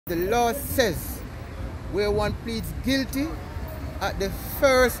The law says where one pleads guilty at the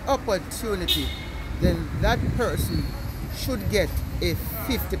first opportunity, then that person should get a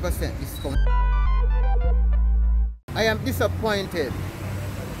 50% discount. I am disappointed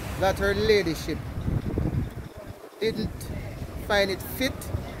that her ladyship didn't find it fit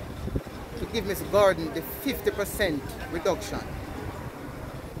to give Miss Gordon the 50% reduction.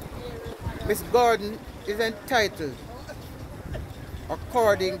 Miss Gordon is entitled,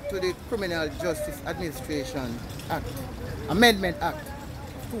 according to the Criminal Justice Administration Act, Amendment Act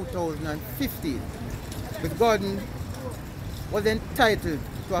 2015, Miss Gordon was entitled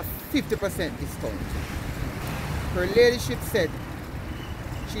to a 50% discount. Her ladyship said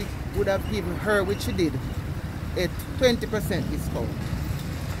she would have given her, which she did, a 20% discount.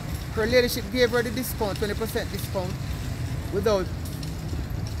 Her ladyship gave her the discount, 20% discount, without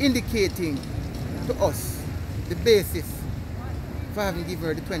indicating to us the basis for having given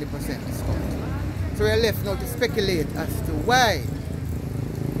her the 20% discount. So we are left now to speculate as to why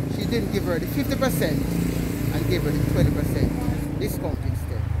she didn't give her the 50% and gave her the 20% discount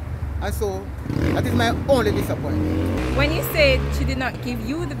instead. And so that is my only disappointment. When you said she did not give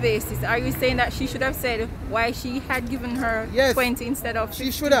you the basis, are you saying that she should have said why she had given her 20 instead of 50?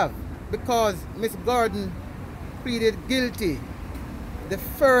 She should have, because Miss Gordon pleaded guilty. The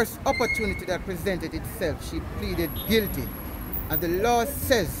first opportunity that presented itself, she pleaded guilty. And the law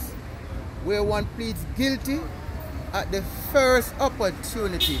says where one pleads guilty at the first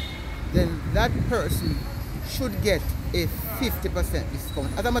opportunity, then that person should get a 50%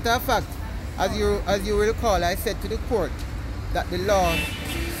 discount. As a matter of fact, as you will recall, I said to the court that the law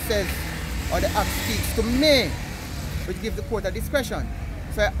says, or the act speaks to me, which gives the court a discretion.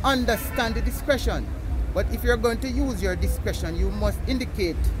 So I understand the discretion. But if you're going to use your discretion, you must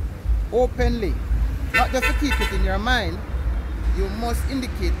indicate openly, not just to keep it in your mind, you must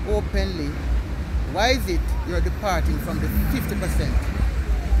indicate openly why is it you're departing from the 50%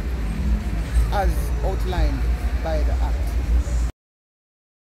 as outlined by the Act.